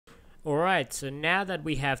Alright, so now that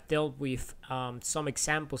we have dealt with some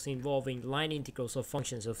examples involving line integrals of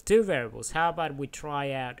functions of two variables, how about we try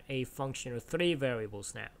out a function of three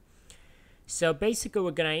variables now? So basically we're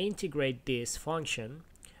going to integrate this function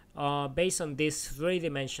based on this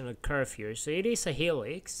three-dimensional curve here. So it is a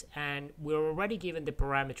helix, and we're already given the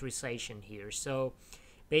parameterization here. So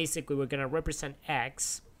basically we're going to represent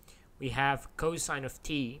x. We have cosine of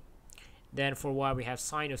t. Then for y we have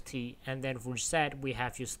sine of t, and then for z we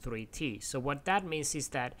have just 3t. So what that means is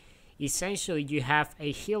that essentially you have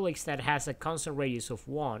a helix that has a constant radius of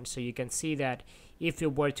 1. So you can see that if you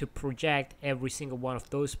were to project every single one of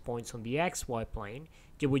those points on the xy plane,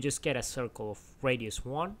 you would just get a circle of radius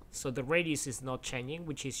 1. So the radius is not changing,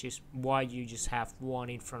 which is just why you just have 1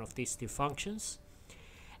 in front of these two functions.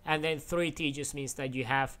 And then 3t just means that you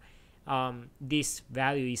have this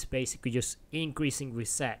value is basically just increasing with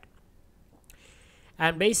z.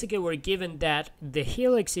 And basically we're given that the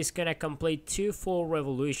helix is going to complete 2 full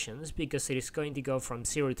revolutions because it is going to go from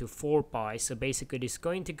 0 to 4 pi. So basically it is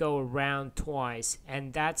going to go around twice,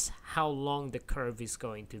 and that's how long the curve is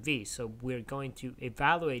going to be. So we're going to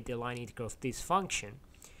evaluate the line integral of this function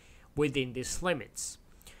within these limits.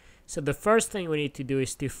 So the first thing we need to do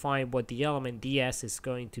is to find what the element ds is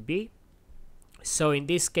going to be. So in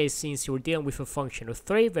this case, since we're dealing with a function of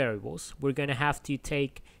 3 variables, we're going to have to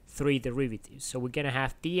take 3 derivatives. So we're going to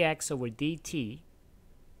have dx over dt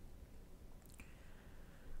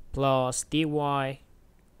plus dy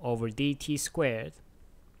over dt squared,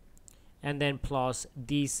 and then plus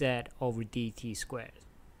dz over dt squared.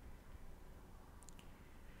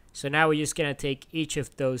 So now we're just going to take each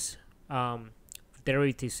of those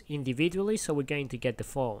derivatives individually. So we're going to get the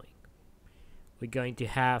following. We're going to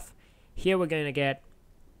have, here we're going to get,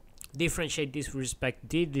 differentiate this with respect to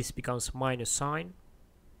d, this becomes minus sine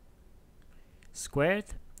squared.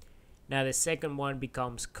 Now the second one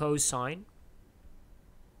becomes cosine,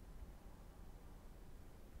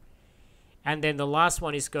 and then the last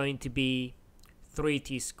one is going to be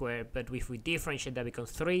 3t squared, but if we differentiate that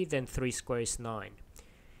becomes 3, then 3 squared is 9.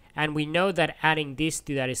 And we know that adding this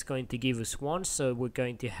to that is going to give us 1, so we're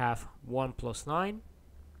going to have 1 plus 9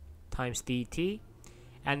 times dt,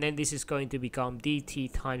 and then this is going to become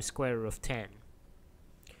dt times square root of 10.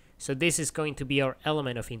 So this is going to be our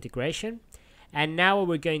element of integration. And now what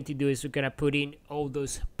we're going to do is we're going to put in all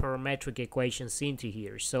those parametric equations into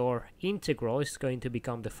here. So our integral is going to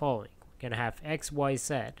become the following. We're going to have x, y,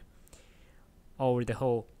 z over the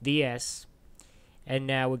whole ds. And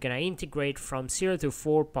now we're going to integrate from 0 to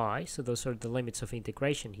 4 pi. So those are the limits of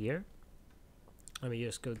integration here. Let me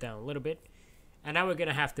just go down a little bit. And now we're going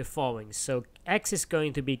to have the following. So x is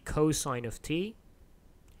going to be cosine of t.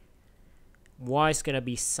 Y is going to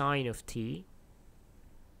be sine of t.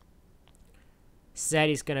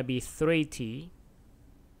 Z is going to be 3t,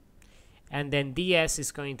 and then ds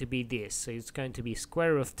is going to be this, so it's going to be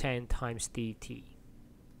square root of 10 times dt.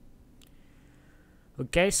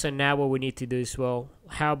 Okay, so now what we need to do is, well,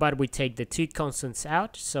 how about we take the two constants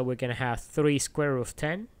out? So we're going to have 3 square root of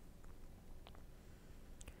 10,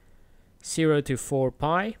 0 to 4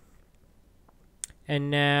 pi,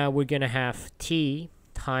 and now we're going to have t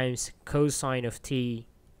times cosine of t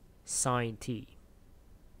sine t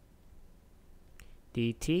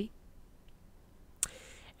dt.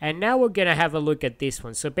 And now we're gonna have a look at this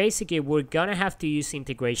one. So basically we're gonna have to use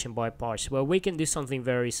integration by parts. Well, we can do something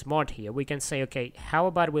very smart here. We can say, okay, how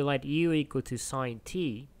about we let u equal to sine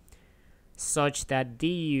t such that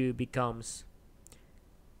du becomes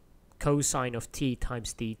cosine of t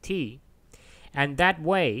times dt, and that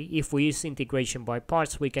way if we use integration by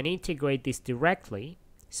parts we can integrate this directly.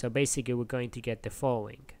 So basically we're going to get the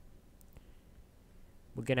following.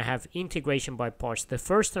 We're going to have integration by parts. The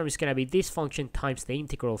first term is going to be this function times the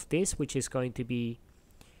integral of this, which is going to be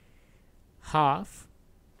half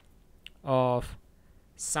of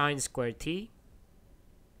sine squared t.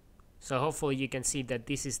 So hopefully you can see that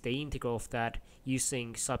this is the integral of that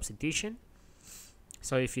using substitution.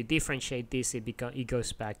 So if you differentiate this, it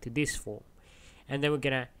goes back to this form. And then we're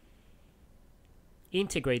going to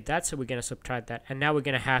integrate that, so we're going to subtract that, and now we're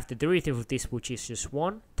going to have the derivative of this, which is just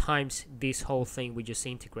 1 times this whole thing we just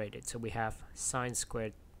integrated. So we have sine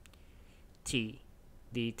squared t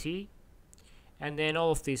dt, and then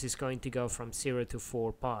all of this is going to go from 0 to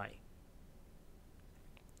 4 pi.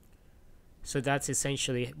 So that's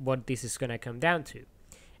essentially what this is going to come down to.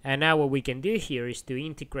 And now what we can do here is to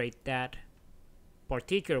integrate that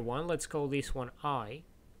particular one. Let's call this one I.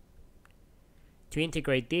 To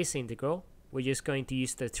integrate this integral, we're just going to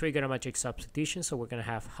use the trigonometric substitution. So we're going to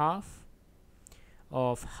have half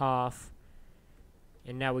of half,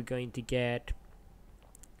 and now we're going to get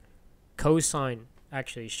cosine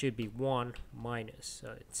actually it should be 1 minus,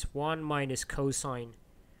 so it's 1 minus cosine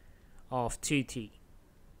of 2t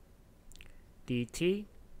dt.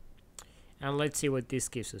 And let's see what this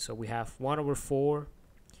gives us. So we have 1 over 4,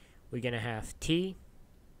 we're gonna have t,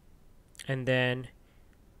 and then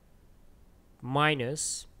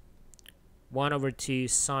minus 1 over 2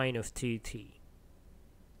 sine of 2t,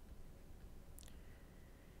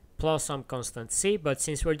 plus some constant c, but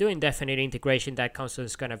since we're doing definite integration, that constant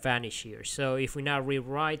is gonna vanish here. So if we now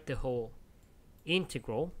rewrite the whole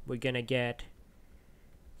integral, we're gonna get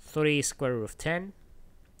 3 square root of 10,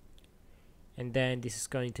 and then this is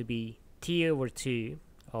going to be t over 2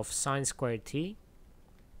 of sine squared t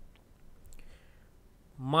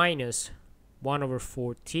minus 1 over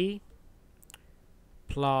 4t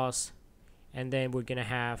plus, and then we're gonna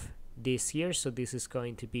have this here, so this is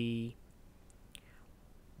going to be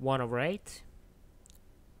 1 over 8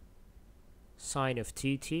 sine of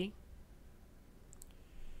 2t,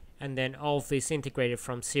 and then all of this integrated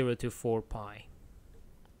from 0 to 4 pi.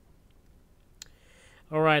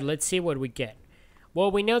 Alright, let's see what we get. Well,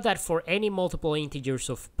 we know that for any multiple integers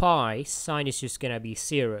of pi, sine is just gonna be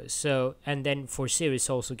 0. So, and then for 0 it's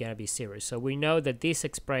also gonna be 0. So we know that this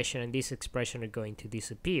expression and this expression are going to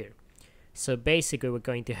disappear. So basically we're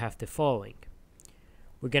going to have the following.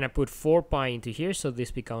 We're gonna put 4 pi into here, so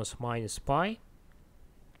this becomes minus pi.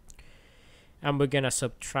 And we're gonna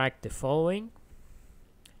subtract the following.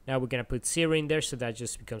 Now we're gonna put 0 in there, so that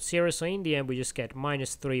just becomes 0. So in the end we just get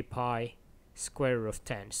minus 3 pi square root of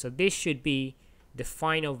 10. So this should be the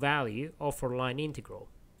final value of our line integral.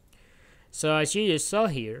 So as you just saw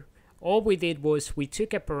here, all we did was we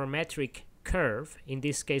took a parametric curve. In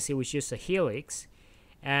this case it was just a helix,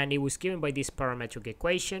 and it was given by this parametric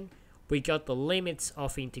equation. We got the limits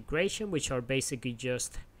of integration, which are basically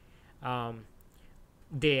just the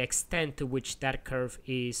extent to which that curve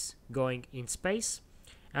is going in space,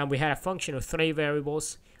 and we had a function of 3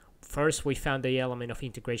 variables. First we found the element of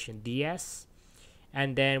integration ds,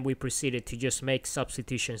 and then we proceeded to just make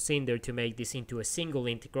substitutions in there to make this into a single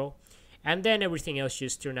integral, and then everything else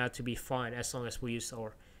just turned out to be fine as long as we use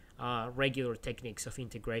our regular techniques of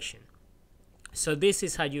integration. So this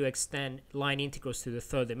is how you extend line integrals to the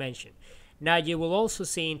third dimension. Now you will also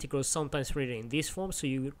see integrals sometimes written in this form, so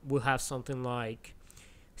you will have something like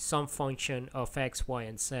some function of x, y,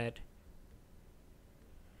 and z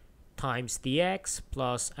times dx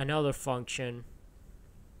plus another function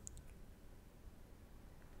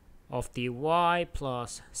of dy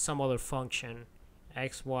plus some other function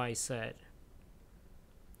x, y, z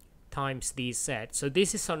times dz. So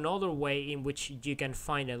this is another way in which you can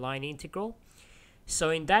find a line integral. So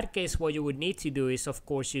in that case, what you would need to do is, of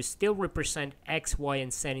course, you still represent x, y,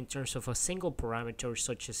 and z in terms of a single parameter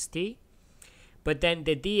such as t, but then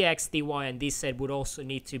the dx, dy, and dz would also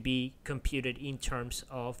need to be computed in terms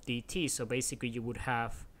of dt. So basically you would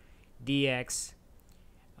have dx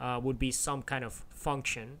would be some kind of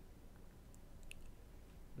function.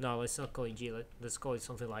 No, let's not call it g, let's call it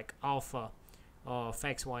something like alpha of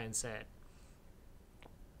x, y, and z.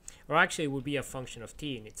 Or actually it would be a function of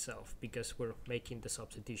t in itself, because we're making the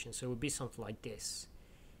substitution. So it would be something like this.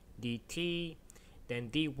 dt, then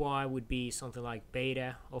dy would be something like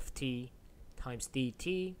beta of t times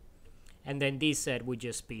dt, and then dz would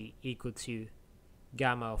just be equal to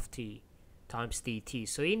gamma of t times dt.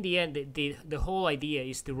 So in the end, the whole idea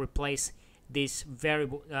is to replace this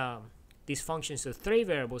variable, these functions of 3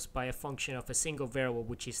 variables by a function of a single variable,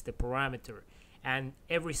 which is the parameter. And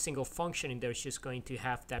every single function in there is just going to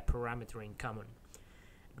have that parameter in common.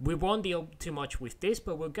 We won't deal too much with this,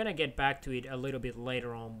 but we're going to get back to it a little bit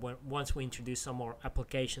later on once we introduce some more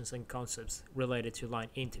applications and concepts related to line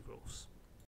integrals.